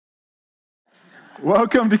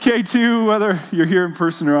Welcome to K2, whether you're here in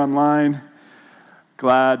person or online.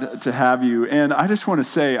 Glad to have you. And I just want to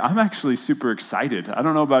say, I'm actually super excited. I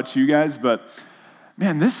don't know about you guys, but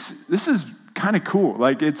man, this is kind of cool.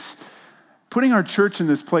 Like, it's putting our church in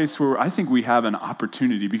this place where I think we have an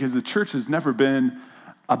opportunity, because the church has never been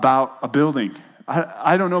about a building.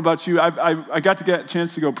 I don't know about you. I got to get a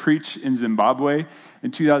chance to go preach in Zimbabwe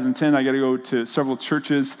in 2010. I got to go to several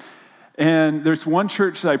churches. And there's one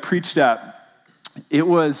church that I preached at. It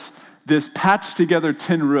was this patched together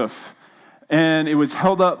tin roof, and it was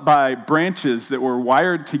held up by branches that were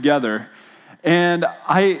wired together, and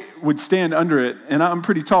I would stand under it, and I'm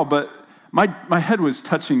pretty tall, but my head was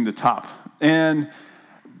touching the top, and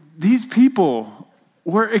these people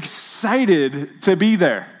were excited to be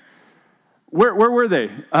there. Where were they?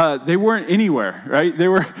 They weren't anywhere, right? They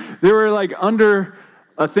were like under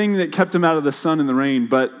a thing that kept them out of the sun and the rain,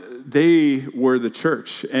 but they were the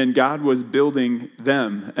church, and God was building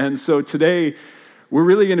them. And so today, we're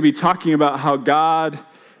really going to be talking about how God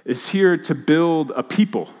is here to build a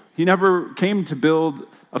people. He never came to build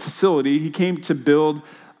a facility. He came to build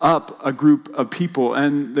up a group of people.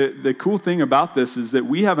 And the cool thing about this is that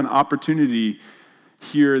we have an opportunity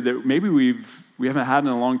here that maybe we haven't had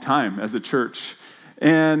in a long time as a church.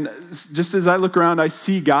 And just as I look around, I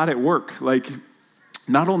see God at work. Like,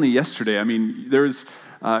 not only yesterday, I mean, there's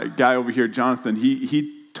a guy over here, Jonathan,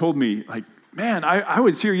 he told me, like, man, I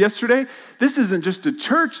was here yesterday. This isn't just a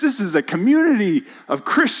church. This is a community of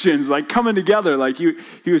Christians, like, coming together. Like,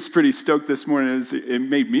 he was pretty stoked this morning. It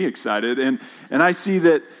made me excited. And I see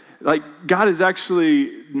that, like, God is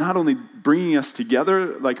actually not only bringing us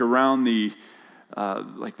together, like, around the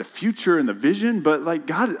future and the vision, but, like,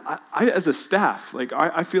 God, I as a staff, like,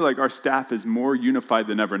 I feel like our staff is more unified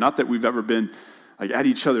than ever. Not that we've ever been, like, at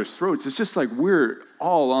each other's throats. It's just like we're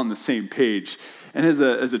all on the same page. And as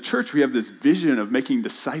a church, we have this vision of making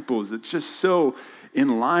disciples that's just so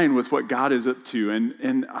in line with what God is up to.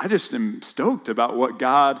 And I just am stoked about what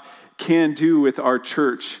God can do with our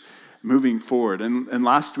church moving forward. And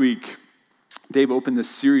last week, Dave opened this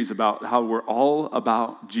series about how we're all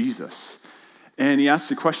about Jesus. And he asked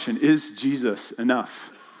the question, is Jesus enough?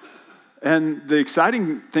 And the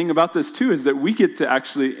exciting thing about this, too, is that we get to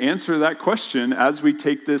actually answer that question as we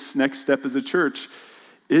take this next step as a church.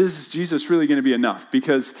 Is Jesus really going to be enough?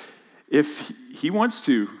 Because if he wants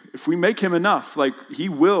to, if we make him enough, like, he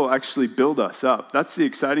will actually build us up. That's the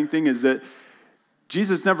exciting thing, is that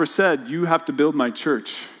Jesus never said, you have to build my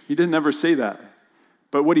church. He didn't ever say that.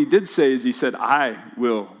 But what he did say is he said, I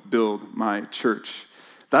will build my church.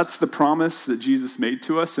 That's the promise that Jesus made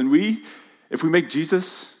to us. And if we make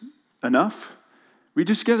Jesus enough, we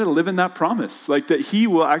just get to live in that promise, like, that he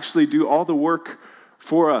will actually do all the work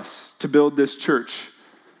for us to build this church.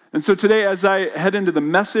 And so today, as I head into the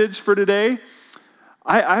message for today,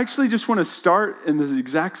 I actually just want to start in this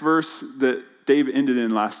exact verse that Dave ended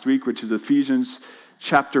in last week, which is Ephesians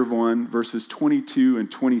chapter 1, verses 22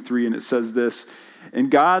 and 23, and it says this, and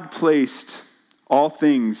God placed all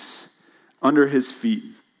things under his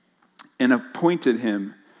feet and appointed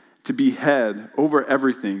him to be head over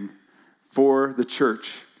everything for the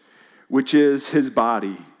church, which is his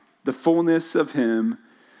body, the fullness of him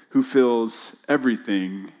who fills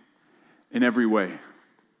everything in every way.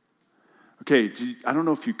 Okay, I don't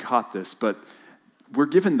know if you caught this, but we're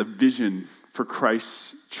given the vision for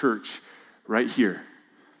Christ's church right here.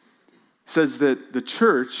 It says that the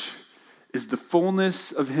church is the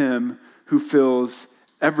fullness of him who fills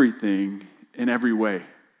everything in every way.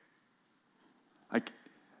 Like,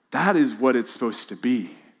 that is what it's supposed to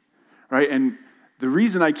be. Right? And the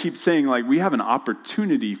reason I keep saying, like, we have an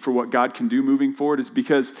opportunity for what God can do moving forward is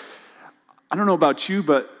because, I don't know about you,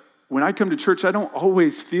 but when I come to church, I don't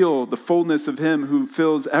always feel the fullness of him who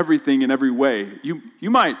fills everything in every way. You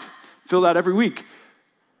might feel that every week.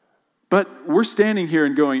 But we're standing here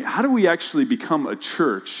and going, how do we actually become a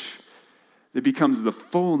church that becomes the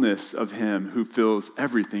fullness of him who fills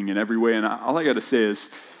everything in every way? And all I got to say is,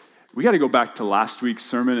 we got to go back to last week's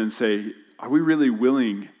sermon and say, are we really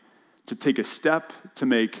willing to take a step to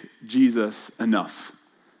make Jesus enough?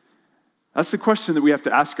 That's the question that we have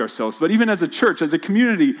to ask ourselves. But even as a church, as a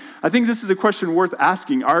community, I think this is a question worth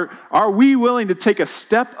asking. Are we willing to take a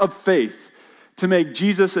step of faith to make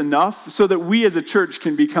Jesus enough so that we as a church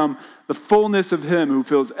can become the fullness of him who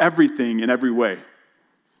fills everything in every way?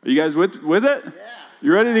 Are you guys with it? Yeah.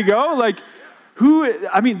 You ready to go? Like,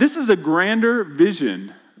 this is a grander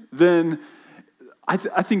vision than I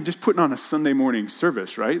think just putting on a Sunday morning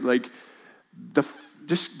service, right? Like,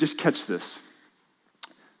 just catch this.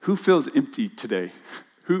 Who feels empty today?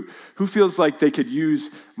 Who feels like they could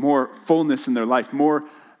use more fullness in their life, more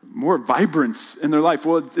more vibrance in their life?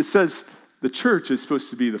 Well, it says the church is supposed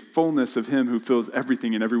to be the fullness of him who fills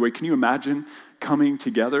everything in every way. Can you imagine coming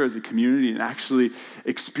together as a community and actually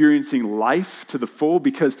experiencing life to the full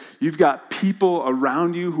because you've got people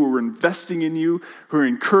around you who are investing in you, who are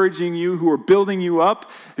encouraging you, who are building you up,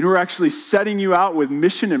 and who are actually setting you out with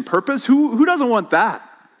mission and purpose? Who doesn't want that?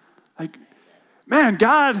 Like, man,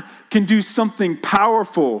 God can do something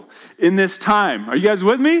powerful in this time. Are you guys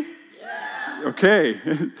with me? Yeah. Okay.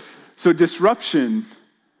 So disruption,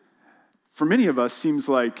 for many of us, seems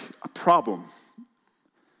like a problem.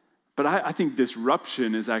 But I think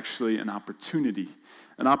disruption is actually an opportunity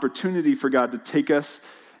for God to take us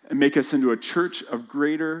and make us into a church of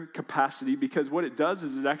greater capacity, because what it does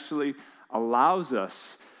is it actually allows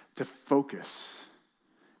us to focus.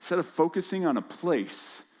 Instead of focusing on a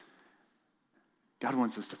place, God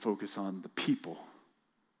wants us to focus on the people.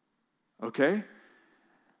 Okay?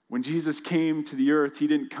 When Jesus came to the earth, he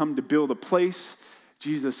didn't come to build a place.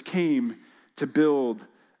 Jesus came to build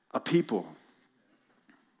a people.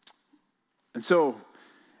 And so,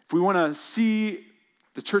 if we want to see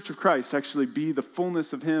the church of Christ actually be the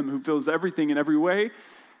fullness of him who fills everything in every way,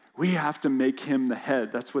 we have to make him the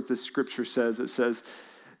head. That's what this scripture says. It says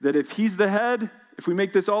that if he's the head, if we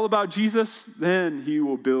make this all about Jesus, then he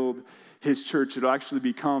will build his church. It'll actually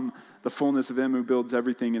become the fullness of him who builds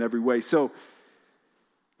everything in every way. So,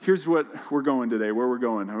 here's what we're going today, where we're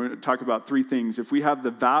going. I'm going to talk about three things. If we have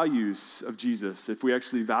the values of Jesus, if we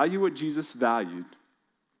actually value what Jesus valued,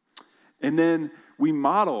 and then we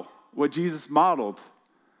model what Jesus modeled,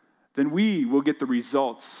 then we will get the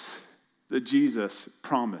results that Jesus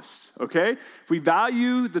promised, okay? If we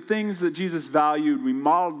value the things that Jesus valued, we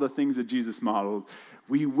model the things that Jesus modeled,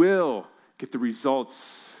 we will get the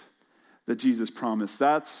results that Jesus promised.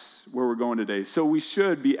 That's where we're going today. So we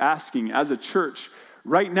should be asking as a church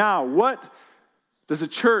right now, what does a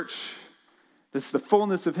church that's the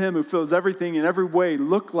fullness of him who fills everything in every way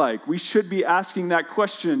look like? We should be asking that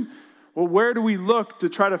question. Well, where do we look to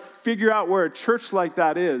try to figure out where a church like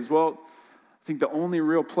that is? Well, I think the only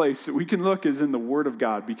real place that we can look is in the Word of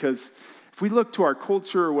God, because if we look to our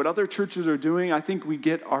culture or what other churches are doing, I think we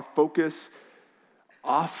get our focus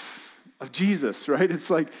off of Jesus, right? It's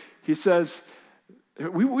like he says,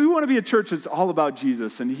 we want to be a church that's all about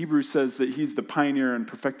Jesus, and Hebrews says that he's the pioneer and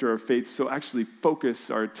perfecter of faith, so actually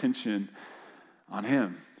focus our attention on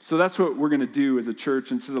him. So that's what we're going to do as a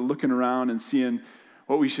church instead of looking around and seeing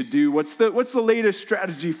what we should do. What's the latest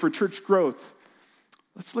strategy for church growth?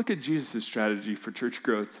 Let's look at Jesus' strategy for church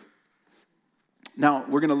growth. Now,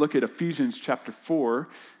 we're going to look at Ephesians chapter 4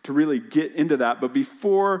 to really get into that. But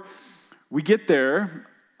before we get there,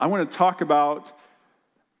 I want to talk about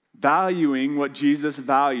valuing what Jesus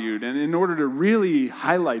valued. And in order to really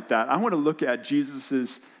highlight that, I want to look at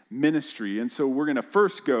Jesus' ministry. And so we're going to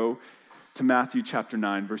first go to Matthew chapter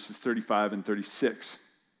 9, verses 35 and 36.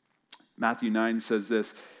 Matthew 9 says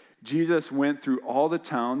this: Jesus went through all the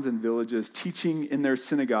towns and villages, teaching in their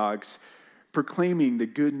synagogues, proclaiming the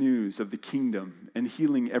good news of the kingdom and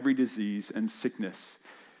healing every disease and sickness.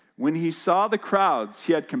 When he saw the crowds,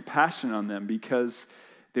 he had compassion on them because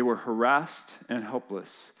they were harassed and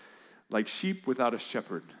helpless, like sheep without a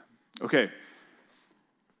shepherd. Okay,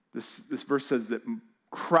 this verse says that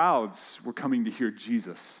crowds were coming to hear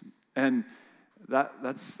Jesus. And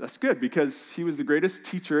that's good because he was the greatest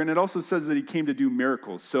teacher, and it also says that he came to do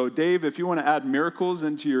miracles. So Dave, if you want to add miracles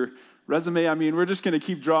into your resume, I mean, we're just going to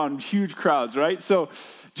keep drawing huge crowds, right? So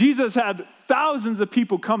Jesus had thousands of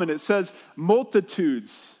people coming. It says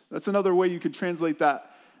multitudes. That's another way you could translate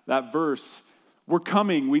that verse. Were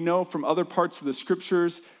coming. We know from other parts of the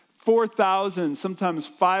scriptures, 4,000, sometimes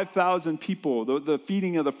 5,000 people, the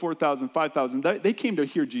feeding of the 4,000, 5,000, they came to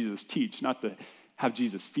hear Jesus teach, not to have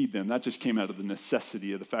Jesus feed them. That just came out of the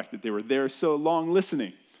necessity of the fact that they were there so long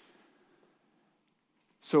listening.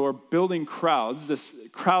 So are building crowds, this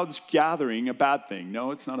crowds gathering, a bad thing?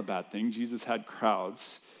 No, it's not a bad thing. Jesus had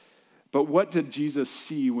crowds. But what did Jesus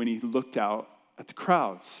see when he looked out at the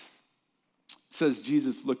crowds? It says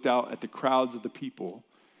Jesus looked out at the crowds of the people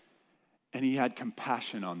and he had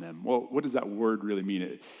compassion on them. Well, what does that word really mean?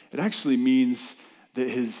 It actually means that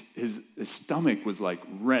his stomach was like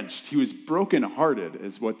wrenched. He was brokenhearted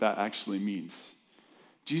is what that actually means.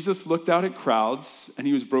 Jesus looked out at crowds and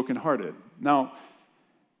he was brokenhearted. Now,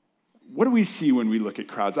 what do we see when we look at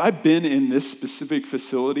crowds? I've been in this specific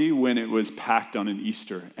facility when it was packed on an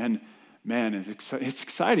Easter. And man, it's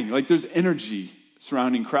exciting. Like there's energy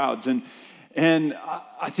surrounding crowds. And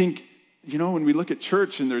I think, you know, when we look at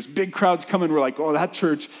church and there's big crowds coming, we're like, oh, that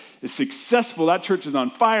church is successful. That church is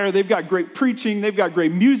on fire. They've got great preaching. They've got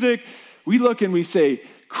great music. We look and we say,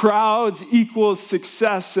 crowds equals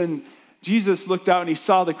success. And Jesus looked out and he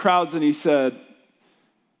saw the crowds and he said,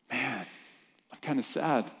 man, I'm kind of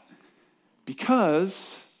sad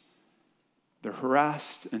because they're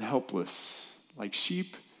harassed and helpless, like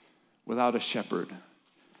sheep without a shepherd.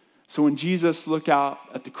 So when Jesus looked out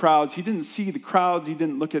at the crowds, he didn't see the crowds. He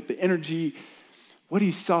didn't look at the energy. What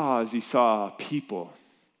he saw is he saw people.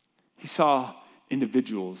 He saw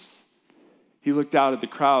individuals. He looked out at the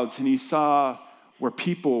crowds and he saw where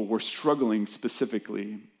people were struggling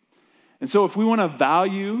specifically. And so if we want to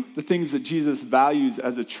value the things that Jesus values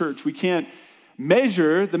as a church, we can't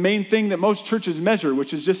measure the main thing that most churches measure,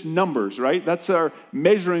 which is just numbers, right? That's our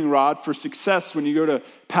measuring rod for success. When you go to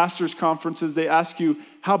pastors' conferences, they ask you,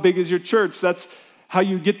 how big is your church? That's how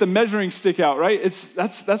you get the measuring stick out, right?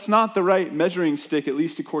 That's not the right measuring stick, at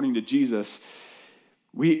least according to Jesus.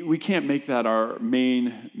 We can't make that our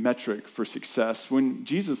main metric for success. When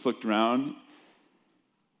Jesus looked around,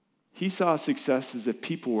 he saw success as if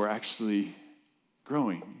people were actually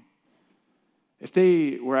growing. If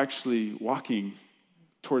they were actually walking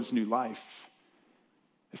towards new life,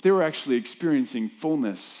 if they were actually experiencing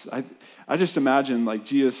fullness, I just imagine like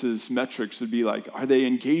Jesus' metrics would be like, are they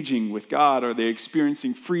engaging with God? Are they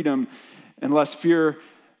experiencing freedom and less fear?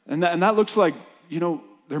 And that looks like,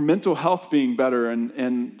 their mental health being better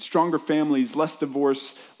and stronger families, less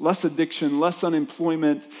divorce, less addiction, less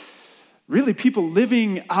unemployment. Really, people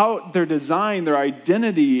living out their design, their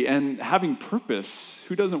identity, and having purpose.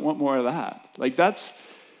 Who doesn't want more of that? Like, that's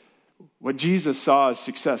what Jesus saw as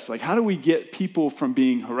success. Like, how do we get people from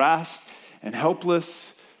being harassed and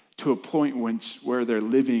helpless to a point where they're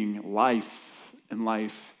living life and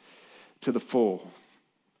life to the full?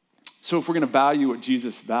 So if we're going to value what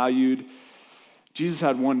Jesus valued, Jesus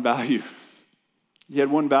had one value. He had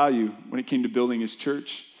one value when it came to building his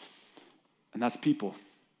church, and that's people.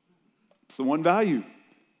 It's the one value.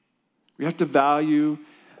 We have to value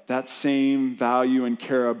that same value and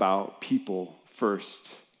care about people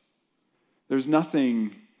first. There's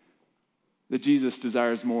nothing that Jesus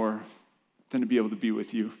desires more than to be able to be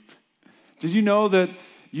with you. Did you know that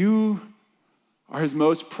you are his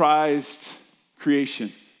most prized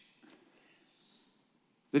creation?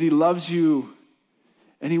 That he loves you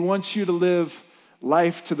and he wants you to live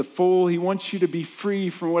life to the full. He wants you to be free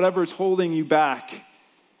from whatever is holding you back.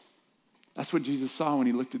 That's what Jesus saw when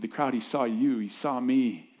he looked at the crowd. He saw you. He saw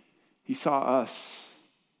me. He saw us.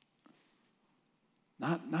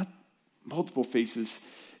 Not multiple faces,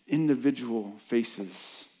 individual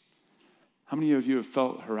faces. How many of you have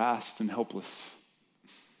felt harassed and helpless?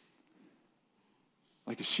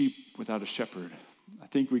 Like a sheep without a shepherd. I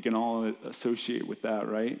think we can all associate with that,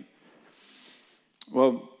 right?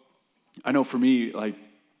 Well, I know for me, like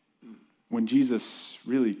when Jesus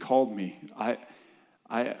really called me,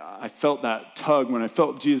 I felt that tug when I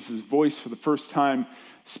felt Jesus' voice for the first time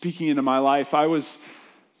speaking into my life. I was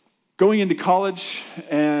going into college,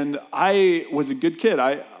 and I was a good kid.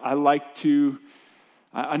 I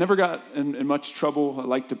never got in much trouble. I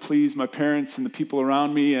liked to please my parents and the people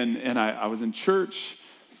around me, and I was in church.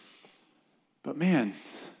 But man,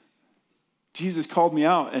 Jesus called me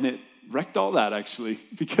out, and it wrecked all that, actually,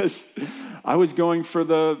 because I was going for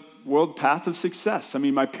the world path of success. I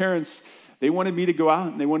mean, my parents, they wanted me to go out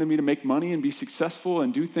and they wanted me to make money and be successful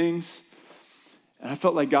and do things. And I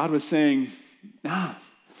felt like God was saying, nah,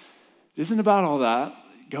 it isn't about all that.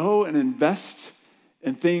 Go and invest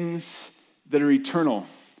in things that are eternal.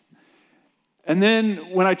 And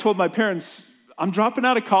then when I told my parents, I'm dropping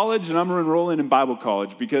out of college and I'm enrolling in Bible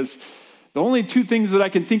college because the only two things that I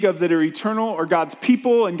can think of that are eternal are God's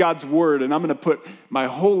people and God's word, and I'm going to put my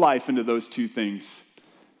whole life into those two things.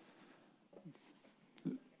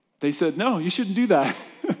 They said, no, you shouldn't do that.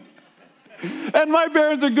 And my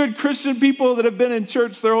parents are good Christian people that have been in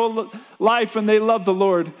church their whole life, and they love the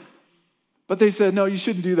Lord. But they said, no, you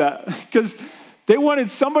shouldn't do that. Because they wanted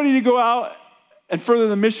somebody to go out and further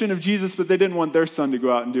the mission of Jesus, but they didn't want their son to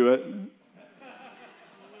go out and do it.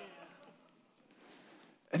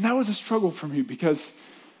 And that was a struggle for me because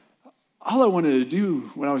all I wanted to do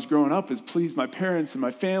when I was growing up is please my parents and my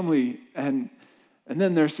family. And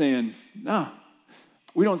then they're saying, no,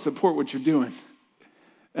 we don't support what you're doing.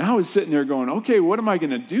 And I was sitting there going, okay, what am I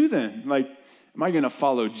going to do then? Like, am I going to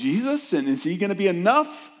follow Jesus? And is he going to be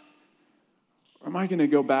enough? Or am I going to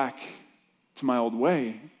go back to my old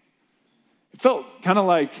way? It felt kind of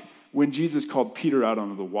like when Jesus called Peter out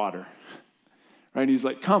onto the water. Right? He's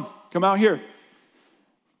like, come out here.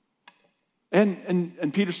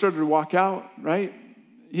 And Peter started to walk out, right?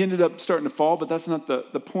 He ended up starting to fall, but that's not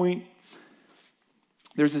the point.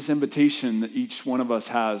 There's this invitation that each one of us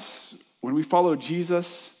has. When we follow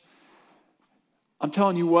Jesus, I'm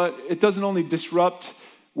telling you what, it doesn't only disrupt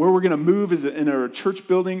where we're going to move in a church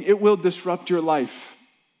building, it will disrupt your life.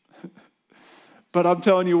 But I'm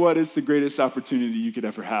telling you what, it's the greatest opportunity you could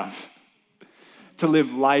ever have to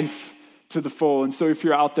live life to the full. And so if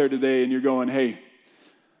you're out there today and you're going, hey,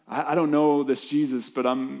 I don't know this Jesus, but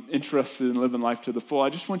I'm interested in living life to the full, I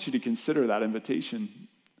just want you to consider that invitation.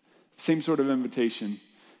 Same sort of invitation.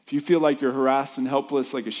 If you feel like you're harassed and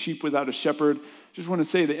helpless like a sheep without a shepherd, just want to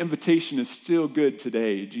say the invitation is still good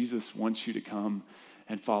today. Jesus wants you to come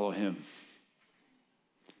and follow him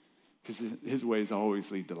because his ways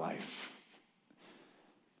always lead to life.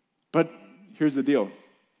 But here's the deal.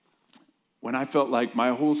 When I felt like my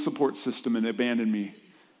whole support system had abandoned me,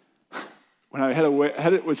 when I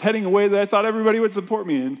was heading away that I thought everybody would support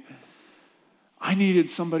me in, I needed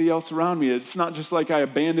somebody else around me. It's not just like I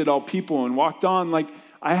abandoned all people and walked on. Like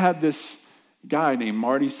I had this guy named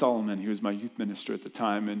Marty Solomon. He was my youth minister at the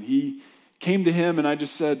time. And he came to him and I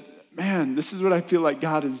just said, man, this is what I feel like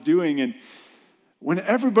God is doing. And when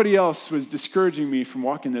everybody else was discouraging me from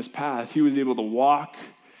walking this path, he was able to walk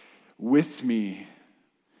with me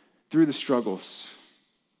through the struggles,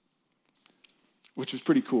 which was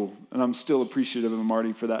pretty cool. And I'm still appreciative of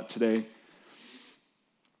Marty for that today.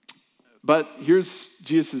 But here's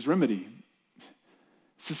Jesus' remedy.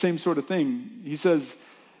 It's the same sort of thing. He says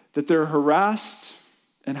that they're harassed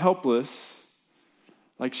and helpless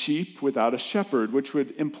like sheep without a shepherd, which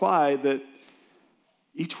would imply that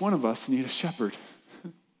each one of us need a shepherd,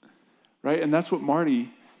 right? And that's what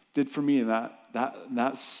Marty did for me in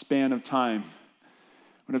that span of time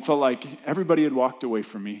when it felt like everybody had walked away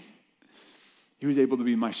from me. He was able to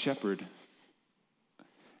be my shepherd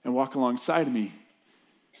and walk alongside of me.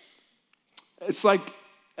 It's like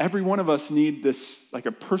every one of us need this, like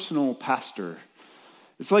a personal pastor.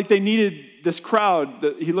 It's like they needed this crowd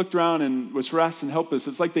that he looked around and was harassed and helpless.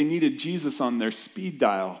 It's like they needed Jesus on their speed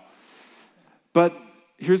dial. But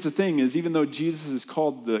here's the thing is, even though Jesus is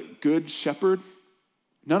called the good shepherd,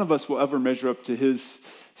 none of us will ever measure up to his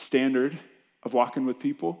standard of walking with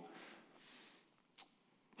people.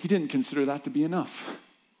 He didn't consider that to be enough,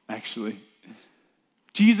 actually.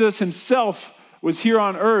 Jesus himself was here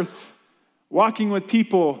on earth walking with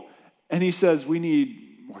people, and he says, we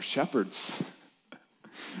need more shepherds.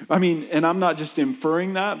 I mean, and I'm not just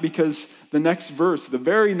inferring that because the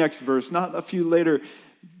very next verse, not a few later,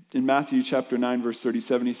 in Matthew chapter 9, verse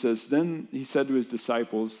 37, he says, then he said to his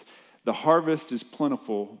disciples, the harvest is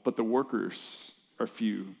plentiful, but the workers are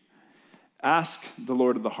few. Ask the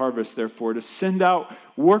Lord of the harvest, therefore, to send out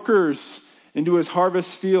workers into his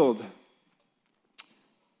harvest field.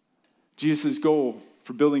 Jesus' goal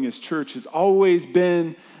for building his church has always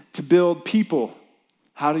been to build people.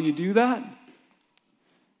 How do you do that?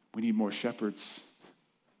 We need more shepherds.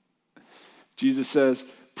 Jesus says,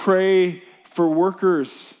 pray for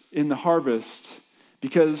workers in the harvest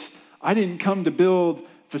because I didn't come to build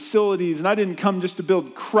facilities and I didn't come just to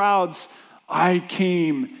build crowds. I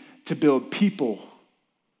came to build people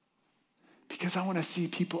because I want to see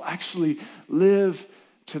people actually live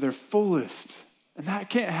to their fullest. And that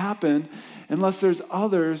can't happen unless there's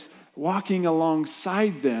others walking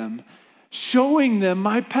alongside them, showing them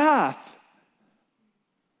my path.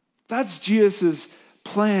 That's Jesus'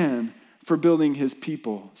 plan for building his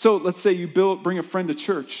people. So let's say you bring a friend to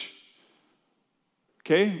church.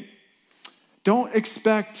 Okay? Don't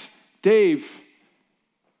expect Dave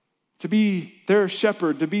to be their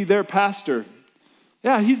shepherd, to be their pastor.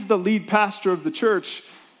 Yeah, he's the lead pastor of the church,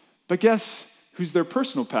 but guess who's their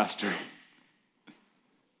personal pastor?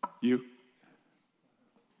 You.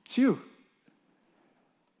 It's you.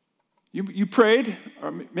 You prayed,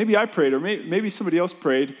 or maybe I prayed, or maybe somebody else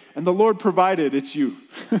prayed, and the Lord provided. It's you.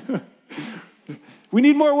 We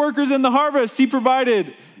need more workers in the harvest. He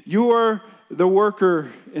provided. You're the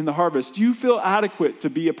worker in the harvest. Do you feel adequate to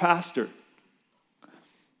be a pastor?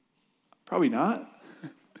 Probably not.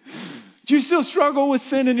 Do you still struggle with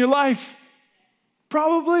sin in your life?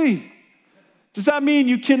 Probably. Does that mean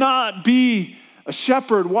you cannot be a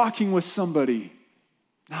shepherd walking with somebody?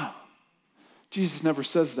 No. Jesus never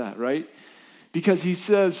says that, right? Because he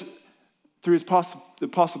says through the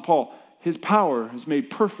Apostle Paul, his power is made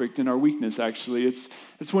perfect in our weakness, actually. It's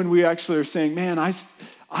when we actually are saying, man, I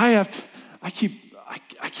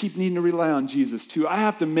keep needing to rely on Jesus too. I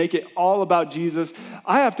have to make it all about Jesus.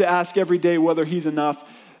 I have to ask every day whether he's enough.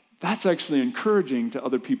 That's actually encouraging to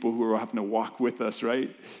other people who are having to walk with us,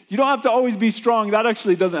 right? You don't have to always be strong. That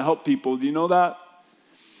actually doesn't help people. Do you know that?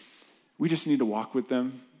 We just need to walk with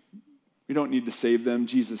them. We don't need to save them.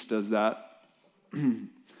 Jesus does that.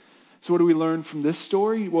 So what do we learn from this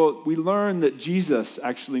story? Well, we learn that Jesus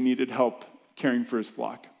actually needed help caring for his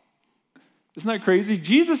flock. Isn't that crazy?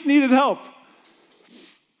 Jesus needed help.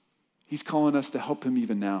 He's calling us to help him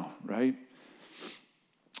even now, right?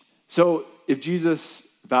 So if Jesus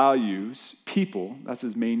values people, that's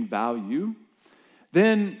his main value,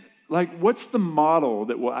 then what's the model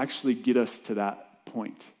that will actually get us to that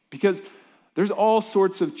point? Because there's all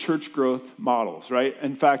sorts of church growth models, right?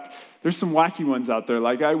 In fact, there's some wacky ones out there.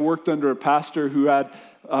 Like I worked under a pastor who had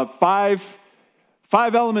five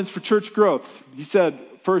elements for church growth. He said,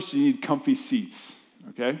 first, you need comfy seats,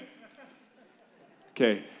 okay?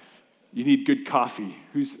 Okay, you need good coffee.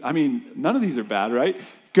 None of these are bad, right?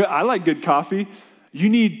 Good, I like good coffee. You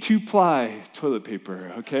need 2-ply toilet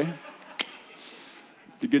paper, okay?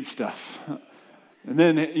 The good stuff. And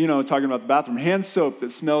then, talking about the bathroom, hand soap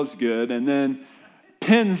that smells good, and then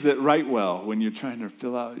pens that write well when you're trying to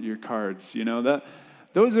fill out your cards.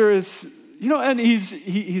 Those are his, and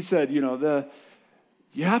he said,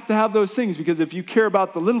 you have to have those things because if you care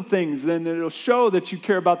about the little things, then it'll show that you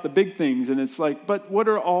care about the big things. And it's like, but what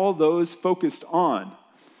are all those focused on?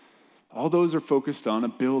 All those are focused on a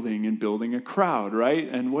building and building a crowd, right?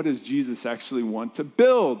 And what does Jesus actually want to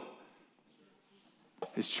build?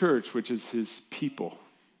 His church, which is his people.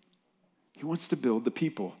 He wants to build the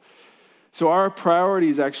people. So our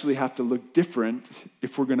priorities actually have to look different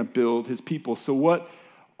if we're going to build his people. So what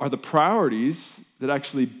are the priorities that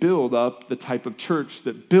actually build up the type of church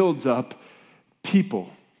that builds up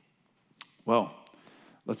people? Well,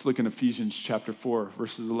 let's look in Ephesians chapter 4,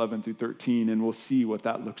 verses 11 through 13, and we'll see what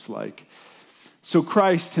that looks like. So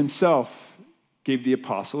Christ himself gave the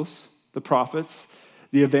apostles, the prophets,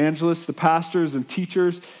 the evangelists, the pastors, and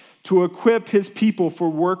teachers to equip his people for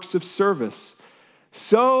works of service,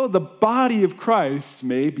 so the body of Christ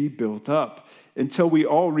may be built up until we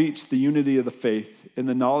all reach the unity of the faith in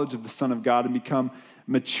the knowledge of the Son of God and become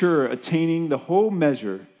mature, attaining the whole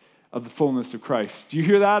measure of the fullness of Christ. Do you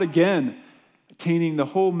hear that again? Attaining the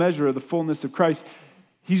whole measure of the fullness of Christ.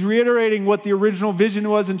 He's reiterating what the original vision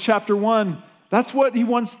was in chapter 1. That's what he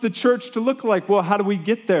wants the church to look like. Well, how do we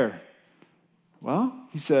get there? Well,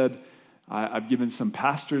 he said, I've given some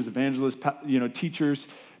pastors, evangelists, teachers,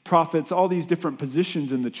 prophets, all these different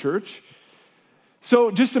positions in the church. So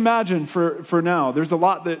just imagine for now, there's a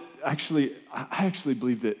lot that I actually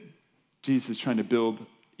believe that Jesus is trying to build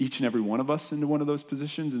each and every one of us into one of those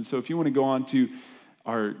positions. And so if you want to go on to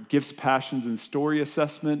our gifts, passions, and story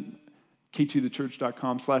assessment,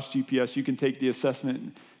 k2thechurch.com/GPS, you can take the assessment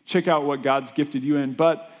and check out what God's gifted you in.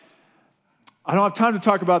 But I don't have time to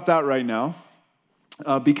talk about that right now.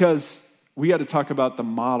 Because we got to talk about the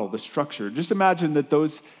model, the structure. Just imagine that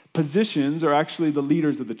those positions are actually the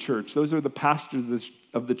leaders of the church. Those are the pastors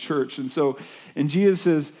of the church. And so in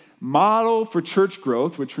Jesus' model for church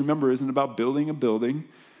growth, which remember isn't about building a building,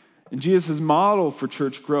 in Jesus' model for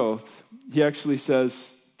church growth, he actually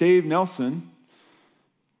says, Dave Nelson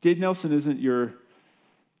isn't your,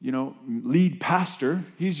 lead pastor.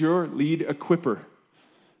 He's your lead equipper.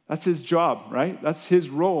 That's his job, right? That's his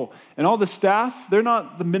role. And all the staff, they're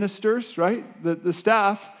not the ministers, right? The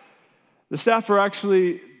staff are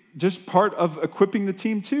actually just part of equipping the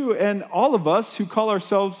team too. And all of us who call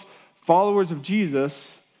ourselves followers of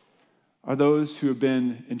Jesus are those who have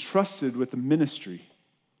been entrusted with the ministry.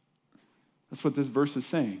 That's what this verse is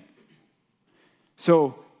saying.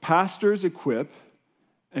 So pastors equip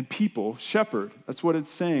and people shepherd. That's what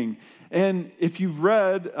it's saying. And if you've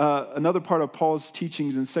read another part of Paul's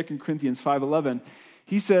teachings in 2 Corinthians 5:11,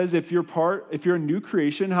 he says, if you're a new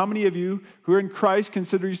creation, how many of you who are in Christ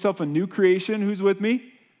consider yourself a new creation? Who's with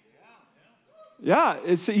me? Yeah.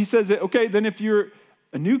 He says, okay, then if you're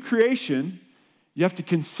a new creation, you have to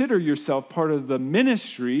consider yourself part of the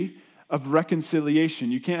ministry of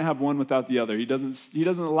reconciliation. You can't have one without the other. He doesn't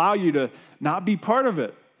allow you to not be part of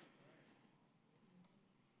it.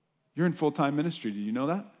 You're in full-time ministry. Do you know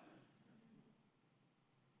that?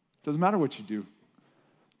 Doesn't matter what you do.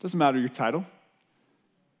 Doesn't matter your title.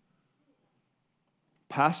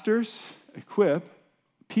 Pastors equip,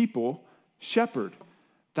 people shepherd.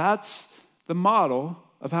 That's the model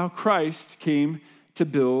of how Christ came to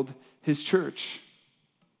build his church.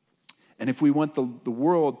 And if we want the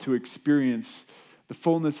world to experience the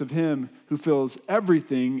fullness of him who fills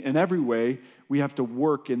everything in every way, we have to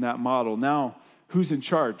work in that model. Now, who's in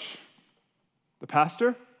charge? The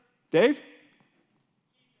pastor? Dave?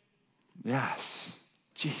 Yes,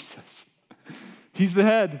 Jesus. He's the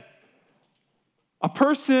head. A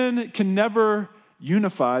person can never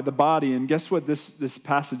unify the body. And guess what this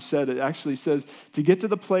passage said? It actually says to get to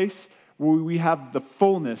the place where we have the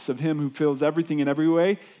fullness of him who fills everything in every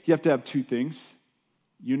way, you have to have two things: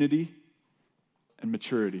 unity and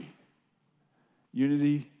maturity.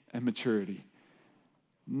 Unity and maturity.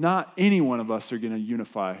 not any one of us are going to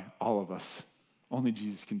unify all of us. Only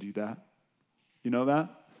Jesus can do that. You know that?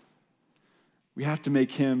 We have to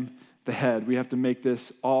make him the head. We have to make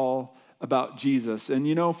this all about Jesus. And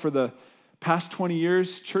for the past 20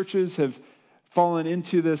 years, churches have fallen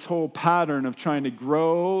into this whole pattern of trying to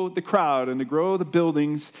grow the crowd and to grow the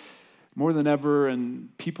buildings more than ever,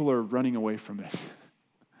 and people are running away from it.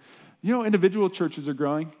 Individual churches are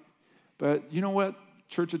growing, but you know what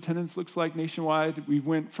church attendance looks like nationwide? We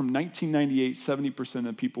went from 1998, 70%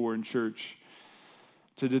 of people were in church,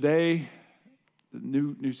 to today, the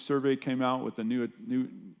new survey came out with a new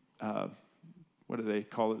what do they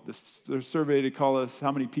call it? Their survey to call us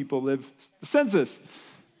how many people live. The census.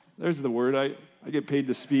 There's the word. I get paid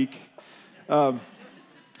to speak.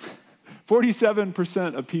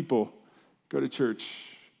 47% of people go to church.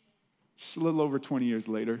 Just a little over 20 years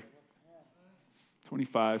later.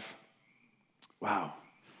 25. Wow.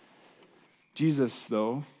 Jesus,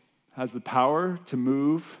 though, has the power to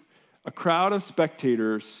move a crowd of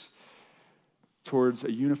spectators towards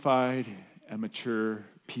a unified and mature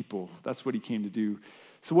people. That's what he came to do.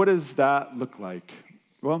 So what does that look like?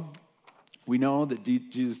 Well, we know that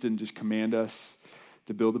Jesus didn't just command us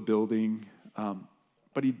to build a building,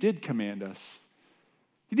 but he did command us.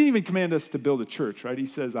 He didn't even command us to build a church, right? He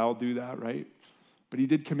says, I'll do that, right? But he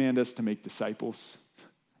did command us to make disciples.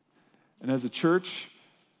 And as a church,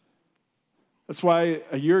 that's why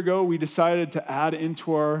a year ago we decided to add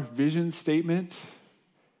into our vision statement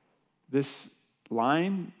this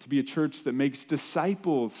line to be a church that makes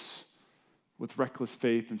disciples with reckless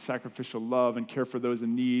faith and sacrificial love and care for those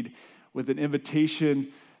in need, with an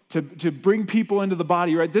invitation to bring people into the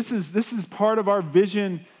body, right? This is part of our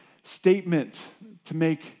vision statement, to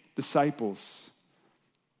make disciples.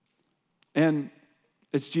 And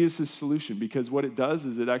it's Jesus' solution, because what it does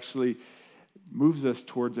is it actually moves us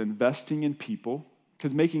towards investing in people,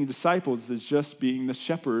 because making disciples is just being the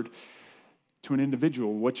shepherd to an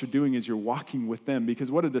individual. What you're doing is you're walking with them,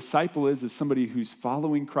 because what a disciple is somebody who's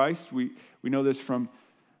following Christ. We know this from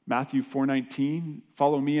Matthew 4:19.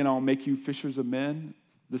 Follow me and I'll make you fishers of men.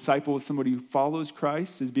 Disciple is somebody who follows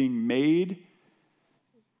Christ, is being made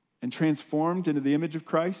and transformed into the image of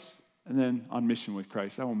Christ, and then on mission with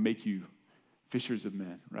Christ. I will make you fishers of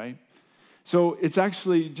men, right? So it's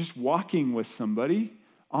actually just walking with somebody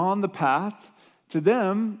on the path to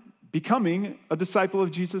them becoming a disciple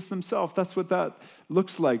of Jesus themselves. That's what that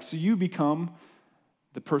looks like. So you become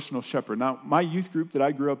the personal shepherd. Now, my youth group that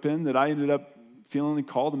I grew up in, that I ended up feeling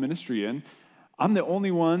called to ministry in, I'm the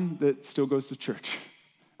only one that still goes to church.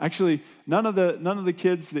 Actually, none of the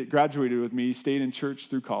kids that graduated with me stayed in church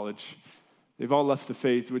through college. They've all left the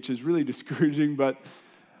faith, which is really discouraging. But,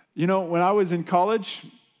 when I was in college,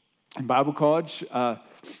 in Bible college,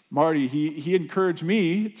 Marty, he encouraged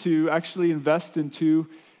me to actually invest into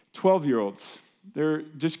 12-year-olds. They're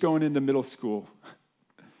just going into middle school.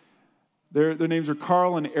 Their names are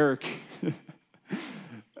Carl and Eric.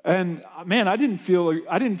 And man, I didn't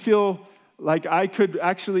feel like I could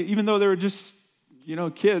actually, even though they were just,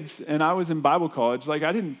 kids, and I was in Bible college, I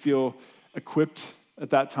didn't feel equipped at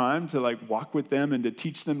that time to walk with them and to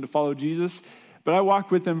teach them to follow Jesus. But I walked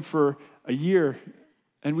with them for a year,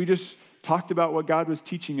 and we just talked about what God was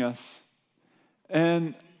teaching us.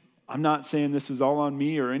 And I'm not saying this was all on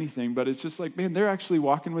me or anything, but it's just man, they're actually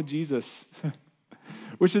walking with Jesus,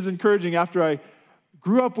 which is encouraging after I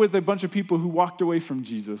grew up with a bunch of people who walked away from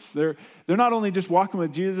Jesus. They're not only just walking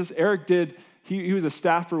with Jesus. Eric did. He was a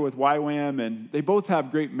staffer with YWAM, and they both have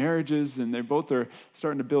great marriages, and they both are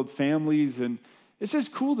starting to build families, and it's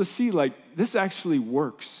just cool to see this actually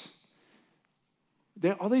works.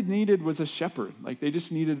 All they needed was a shepherd. They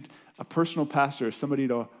just needed a personal pastor, somebody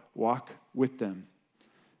to walk with them.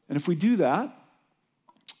 And if we do that,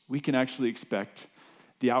 we can actually expect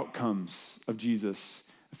the outcomes of Jesus.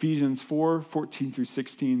 Ephesians 4:14 through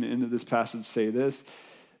 16, the end of this passage say this: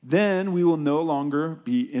 then we will no longer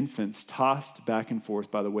be infants tossed back and forth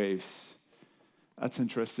by the waves. That's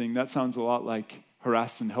interesting. That sounds a lot like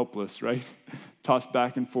harassed and helpless, right? Tossed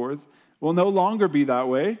back and forth. We'll no longer be that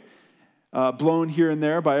way, blown here and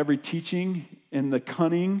there by every teaching and the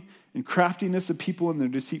cunning and craftiness of people and their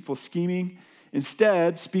deceitful scheming.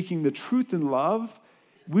 Instead, speaking the truth in love,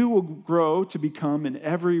 we will grow to become in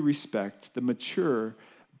every respect the mature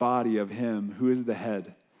body of him who is the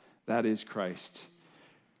head, that is Christ.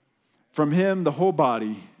 From him, the whole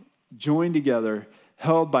body, joined together,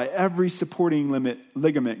 held by every supporting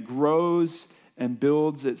ligament, grows and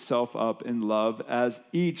builds itself up in love as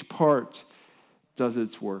each part does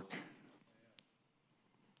its work.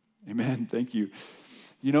 Amen. Thank you.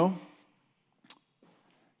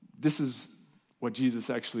 This is what Jesus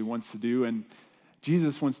actually wants to do. And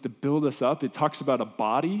Jesus wants to build us up. It talks about a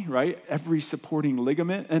body, right? Every supporting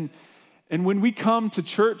ligament. And when we come to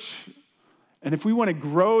church, and if we want to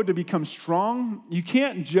grow to become strong, you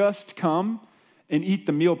can't just come and eat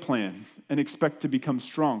the meal plan and expect to become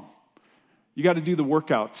strong. You got to do the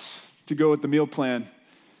workouts to go with the meal plan.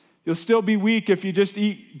 You'll still be weak if you just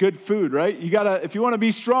eat good food, right? If you want to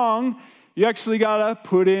be strong, you actually got to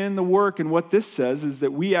put in the work. And what this says is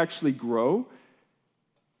that we actually grow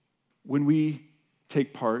when we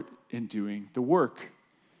take part in doing the work.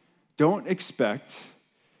 Don't expect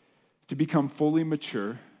to become fully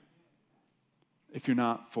mature if you're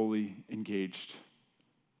not fully engaged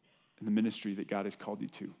in the ministry that God has called you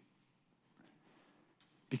to.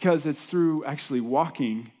 Because it's through actually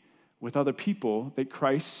walking with other people that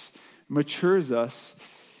Christ matures us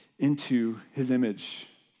into his image.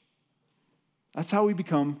 That's how we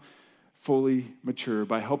become fully mature,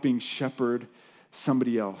 by helping shepherd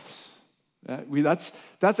somebody else.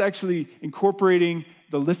 That's actually incorporating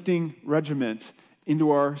the lifting regiment into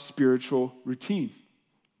our spiritual routine.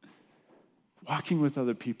 Walking with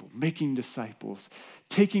other people, making disciples,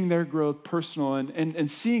 taking their growth personal, and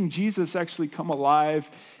seeing Jesus actually come alive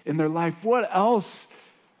in their life. What else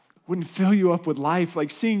wouldn't fill you up with life?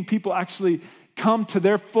 Like seeing people actually come to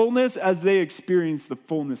their fullness as they experience the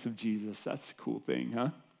fullness of Jesus. That's a cool thing, huh?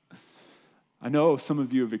 I know some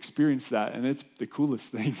of you have experienced that, and it's the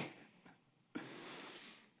coolest thing.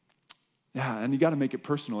 Yeah, and you got to make it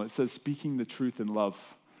personal. It says speaking the truth in love.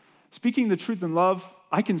 Speaking the truth in love,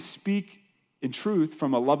 I can speak in truth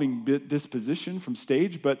from a loving disposition from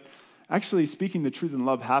stage, but actually speaking the truth in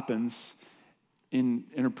love happens in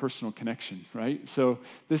interpersonal connection, right? So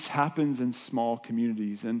this happens in small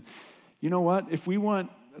communities. And you know what? If we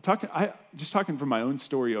want, talking from my own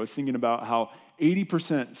story, I was thinking about how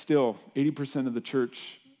 80% of the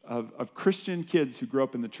church, of Christian kids who grow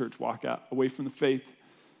up in the church walk away from the faith.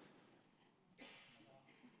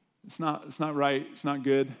 It's not right, it's not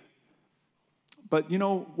good. But you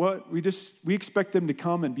know what? We expect them to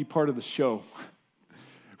come and be part of the show.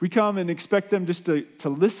 We come and expect them just to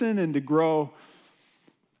listen and to grow.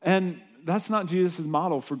 And that's not Jesus'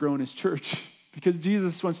 model for growing his church, because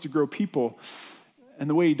Jesus wants to grow people. And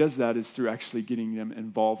the way he does that is through actually getting them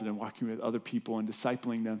involved and walking with other people and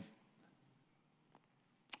discipling them.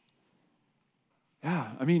 Yeah,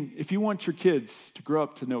 I mean, if you want your kids to grow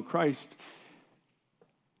up to know Christ,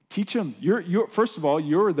 teach them. First of all,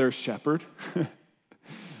 you're their shepherd.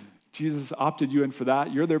 Jesus opted you in for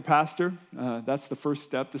that. You're their pastor. That's the first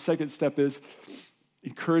step. The second step is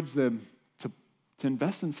encourage them to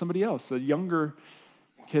invest in somebody else, a younger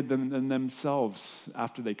kid than themselves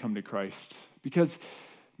after they come to Christ. Because,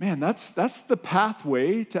 man, that's the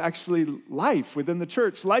pathway to actually life within the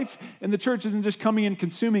church. Life in the church isn't just coming and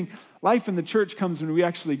consuming. Life in the church comes when we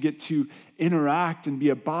actually get to interact and be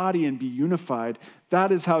a body and be unified.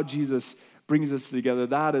 That is how Jesus brings us together.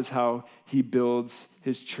 That is how he builds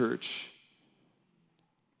his church.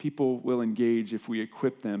 People will engage if we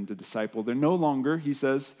equip them to disciple. They're no longer, he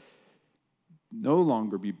says, no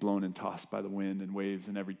longer be blown and tossed by the wind and waves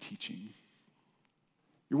and every teaching.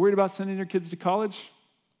 You're worried about sending your kids to college?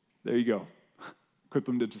 There you go. Equip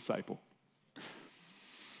them to disciple.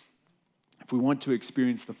 If we want to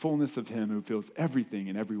experience the fullness of him who fills everything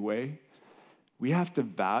in every way, we have to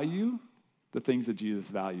value the things that Jesus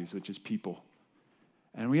values, which is people.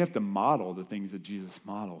 And we have to model the things that Jesus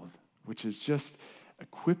modeled, which is just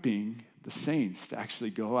equipping the saints to actually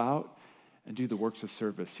go out and do the works of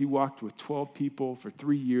service. He walked with 12 people for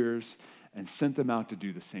 3 years and sent them out to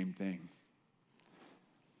do the same thing.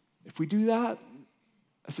 If we do that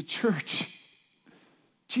as a church,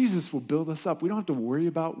 Jesus will build us up. We don't have to worry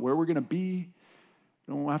about where we're going to be.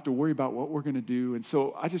 We don't have to worry about what we're going to do. And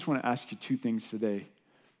so I just want to ask you two things today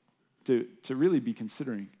to really be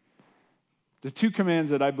considering. The two commands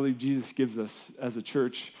that I believe Jesus gives us as a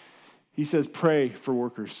church. He says, pray for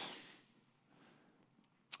workers.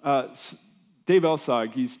 Dave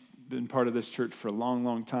Elsog, he's been part of this church for a long,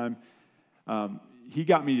 long time. He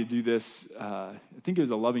got me to do this, I think it was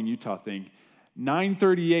a Loving Utah thing.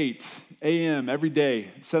 9:38 a.m. every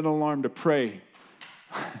day, set an alarm to pray.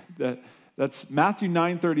 That's Matthew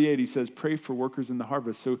 9:38. He says, pray for workers in the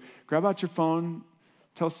harvest. So grab out your phone,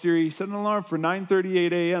 tell Siri, set an alarm for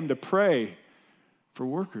 9:38 a.m. to pray for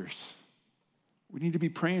workers. We need to be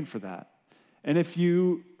praying for that. And if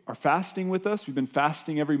you are fasting with us, we've been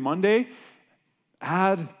fasting every Monday,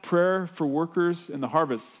 add prayer for workers in the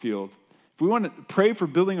harvest field. If we want to pray for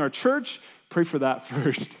building our church, pray for that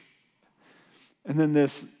first. And then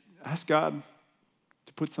ask God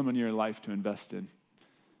to put some in your life to invest in.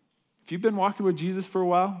 If you've been walking with Jesus for a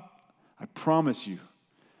while, I promise you,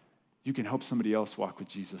 you can help somebody else walk with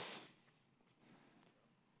Jesus.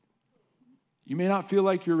 You may not feel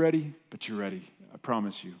like you're ready, but you're ready. I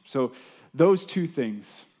promise you. So those two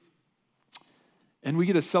things. And we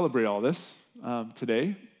get to celebrate all this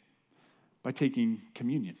today by taking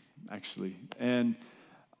communion, actually. And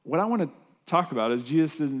what I want to talk about is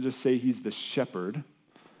Jesus doesn't just say he's the shepherd.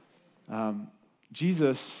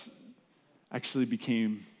 Jesus actually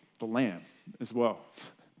became the lamb as well.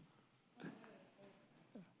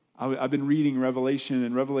 I've been reading Revelation,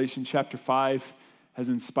 and Revelation chapter 5 has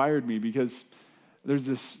inspired me because there's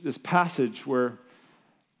this passage where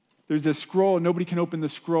there's this scroll, and nobody can open the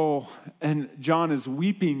scroll, and John is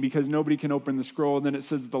weeping because nobody can open the scroll, and then it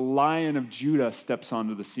says the Lion of Judah steps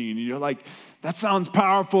onto the scene, and you're like, that sounds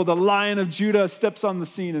powerful. The Lion of Judah steps on the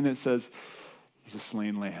scene, and it says he's a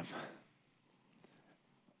slain lamb,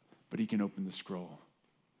 but he can open the scroll.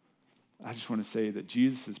 I just want to say that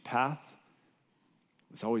Jesus' path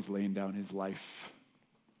was always laying down his life.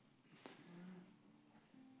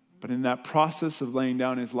 But in that process of laying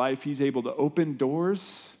down his life, he's able to open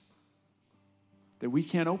doors that we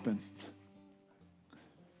can't open.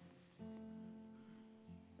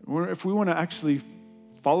 If we want to actually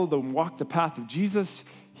follow and walk the path of Jesus,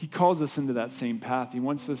 he calls us into that same path. He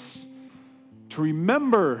wants us to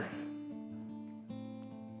remember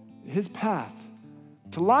his path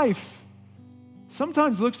to life.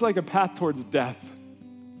 Sometimes looks like a path towards death.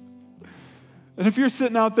 And if you're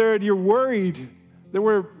sitting out there and you're worried that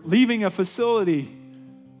we're leaving a facility,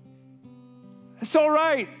 it's all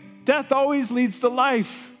right. Death always leads to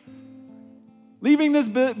life. Leaving this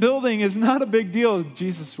building is not a big deal.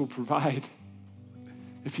 Jesus will provide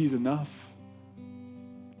if he's enough.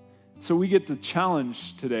 So we get the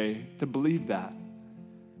challenge today to believe that.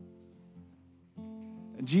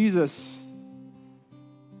 And Jesus,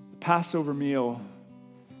 the Passover meal,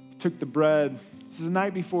 took the bread. This is the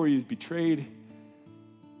night before he was betrayed.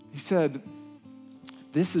 He said,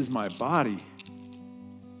 "This is my body.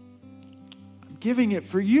 I'm giving it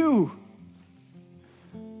for you."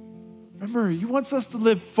 Remember, he wants us to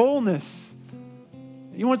live fullness.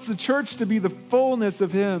 He wants the church to be the fullness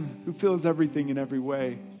of him who fills everything in every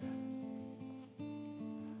way.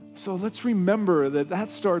 So let's remember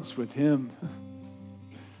that starts with him.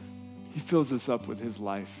 He fills us up with his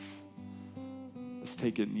life. Let's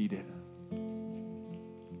take it and eat it.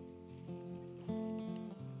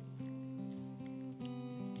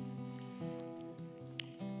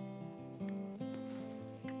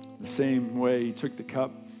 The same way he took the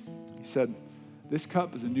cup, he said, "This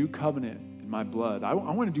cup is a new covenant in my blood." I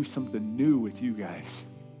want to do something new with you guys.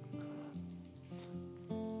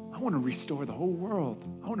 I want to restore the whole world.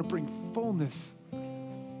 I want to bring fullness.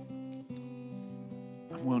 I'm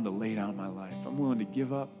willing to lay down my life. I'm willing to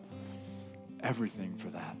give up everything for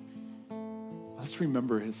that. Let's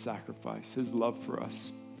remember his sacrifice, his love for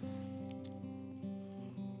us.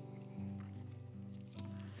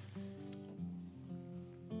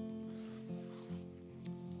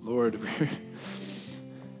 Lord,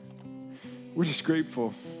 we're just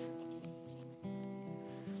grateful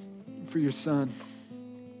for your son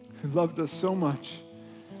who loved us so much.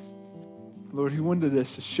 Lord, he wanted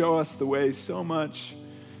us to show us the way so much,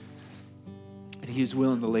 and he was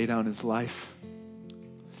willing to lay down his life.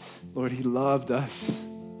 Lord, he loved us.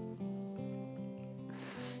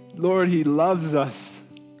 Lord, he loves us.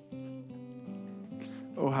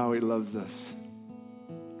 Oh, how he loves us.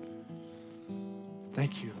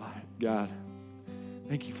 Thank you, God.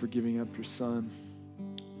 Thank you for giving up your son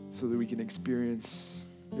so that we can experience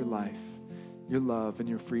your life, your love, and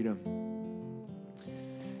your freedom.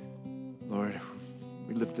 Lord,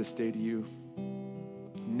 we lift this day to you.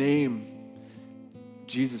 Name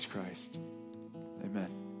Jesus Christ.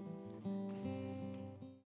 Amen.